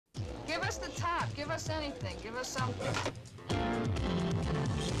Give us the top. Give us anything. Give us something.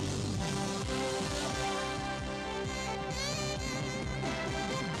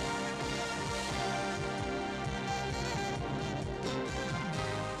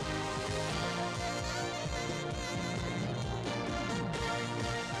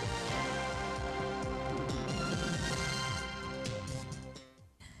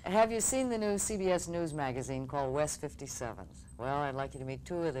 Have you seen the new CBS News magazine called West 57? Well, I'd like you to meet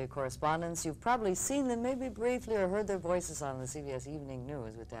two of the correspondents. You've probably seen them maybe briefly or heard their voices on the CBS Evening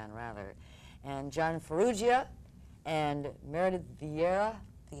News with Dan Rather. And Ferrugia and Meredith Vieira.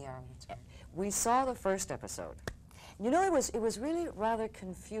 We saw the first episode. You know, it was really rather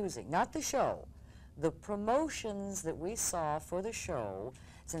confusing. Not the show. The promotions that we saw for the show,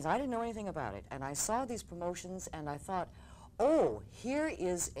 since I didn't know anything about it, and I saw these promotions and I thought, oh, here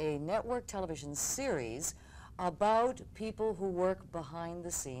is a network television series about people who work behind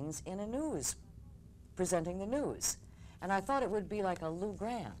the scenes in a news, presenting the news. And I thought it would be like a Lou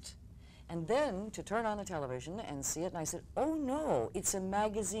Grant. And then to turn on the television and see it, and I said, oh no, it's a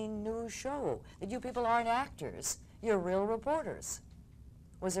magazine news show, that you people aren't actors, you're real reporters.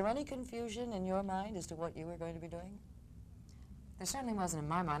 Was there any confusion in your mind as to what you were going to be doing? There certainly wasn't in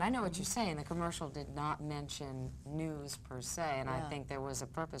my mind. I know what you're saying. The commercial did not mention news per se, and I think there was a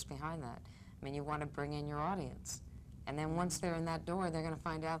purpose behind that. I mean, you want to bring in your audience. And then once they're in that door, they're going to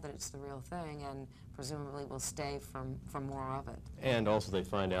find out that it's the real thing and presumably will stay for more of it. And also they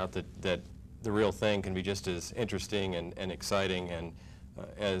find out that the real thing can be just as interesting and exciting and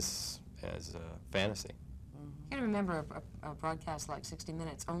as fantasy. You got to remember, a broadcast like 60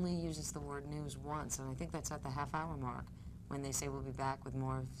 Minutes only uses the word news once, and I think that's at the half-hour mark, when they say we'll be back with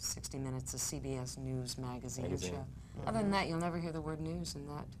more of 60 Minutes, a CBS News magazine show. Other than that, you'll never hear the word news in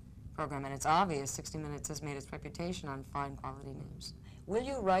that program, and it's obvious 60 Minutes has made its reputation on fine quality news. Will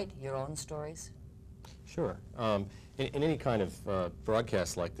you write your own stories? Sure. In any kind of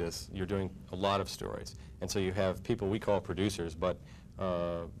broadcast like this, you're doing a lot of stories, and so you have people we call producers, but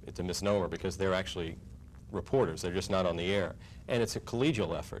it's a misnomer because they're actually reporters. They're just not on the air. And it's a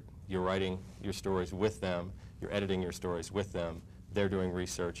collegial effort. You're writing your stories with them, you're editing your stories with them, they're doing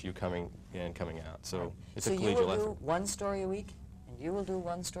research, you coming in, coming out. So it's a collegial effort. So you will do one story a week, and you will do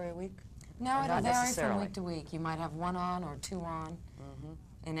one story a week? No, it'll vary from week to week. You might have one on or two on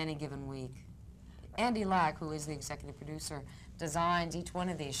in any given week. Andy Lack, who is the executive producer, designs each one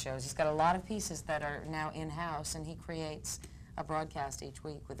of these shows. He's got a lot of pieces that are now in-house, and he creates a broadcast each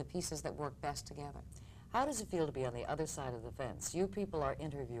week with the pieces that work best together. How does it feel to be on the other side of the fence? You people are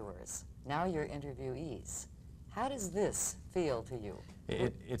interviewers. Now you're interviewees. How does this feel to you?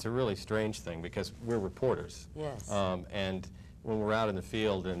 It's a really strange thing because we're reporters. Yes. And when we're out in the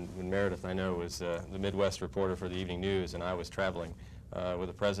field, and when Meredith, I know, was the Midwest reporter for the Evening News, and I was traveling with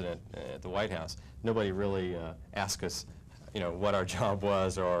the president at the White House, nobody really asked us, you know, what our job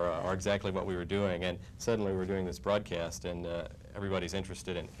was or exactly what we were doing. And suddenly we're doing this broadcast, and everybody's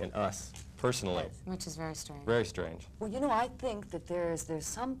interested in us personally. Which is very strange. Very strange. Well, you know, I think that there's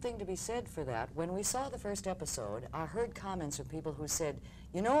something to be said for that. When we saw the first episode, I heard comments from people who said,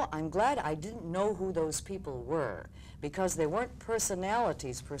 you know, I'm glad I didn't know who those people were, because they weren't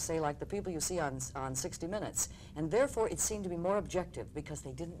personalities per se like the people you see on 60 Minutes, and therefore it seemed to be more objective because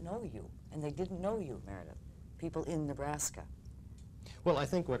they didn't know you, and they didn't know you, Meredith, people in Nebraska. Well, I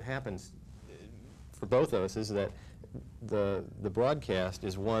think what happens for both of us is that the broadcast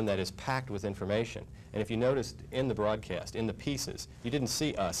is one that is packed with information. And if you noticed in the broadcast, in the pieces, you didn't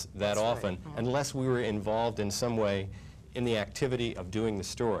see us that often unless we were involved in some way in the activity of doing the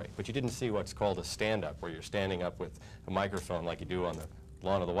story. But you didn't see what's called a stand-up, where you're standing up with a microphone like you do on the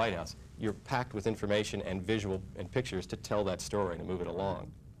lawn of the White House. You're packed with information and visual and pictures to tell that story and to move it along.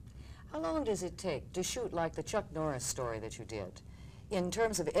 How long does it take to shoot like the Chuck Norris story that you did? In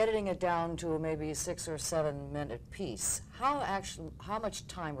terms of editing it down to maybe a 6 or 7 minute piece, how much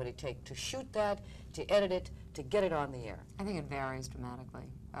time would it take to shoot that, to edit it, to get it on the air? I think it varies dramatically.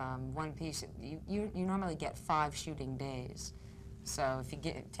 One piece, you normally get 5 shooting days. So if you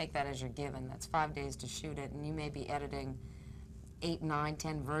take that as your given, that's 5 days to shoot it, and you may be editing 8, 9,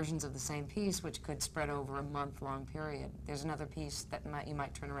 10 versions of the same piece, which could spread over a month-long period. There's another piece that you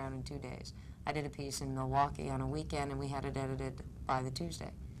might turn around in 2 days. I did a piece in Milwaukee on a weekend, and we had it edited by the Tuesday.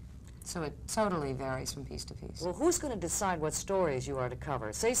 So it totally varies from piece to piece. Well, who's going to decide what stories you are to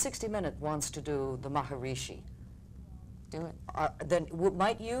cover? Say 60 Minutes wants to do the Maharishi. Do it. Then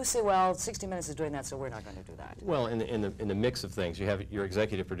might you say, well, 60 Minutes is doing that, so we're not going to do that? Well, in the mix of things, you have your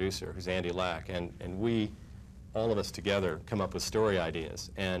executive producer, who's Andy Lack, and we, all of us together, come up with story ideas.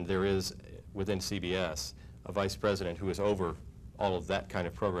 And there is, within CBS, a vice president who is over all of that kind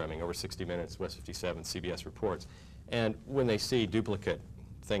of programming over 60 Minutes, West 57, CBS Reports. And when they see duplicate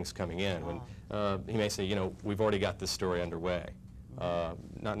things coming in, when he may say, you know, we've already got this story underway.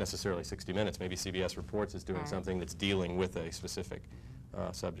 Not necessarily 60 Minutes, maybe CBS Reports is doing something that's dealing with a specific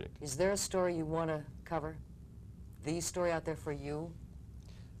subject. Is there a story you want to cover? The story out there for you?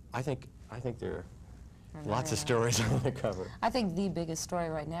 I think there are lots of stories I want to cover. I think the biggest story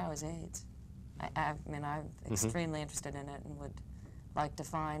right now is AIDS. I mean, I'm extremely interested in it and would like to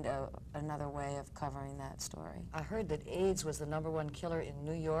find another way of covering that story. I heard that AIDS was the #1 killer in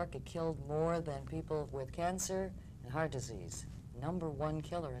New York. It killed more than people with cancer and heart disease. #1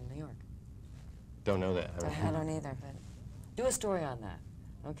 killer in New York. Don't know that. I don't either, but Do a story on that,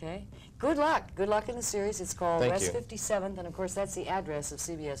 okay? Good luck. Good luck in the series. It's called Thank West you. 57th, and of course that's the address of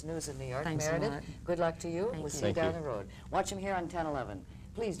CBS News in New York. Thanks a Meredith, lot. good luck to you. Thank We'll you. see you Thank down you. the road. Watch him here on 10/11.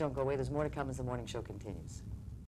 Please don't go away. There's more to come as the morning show continues.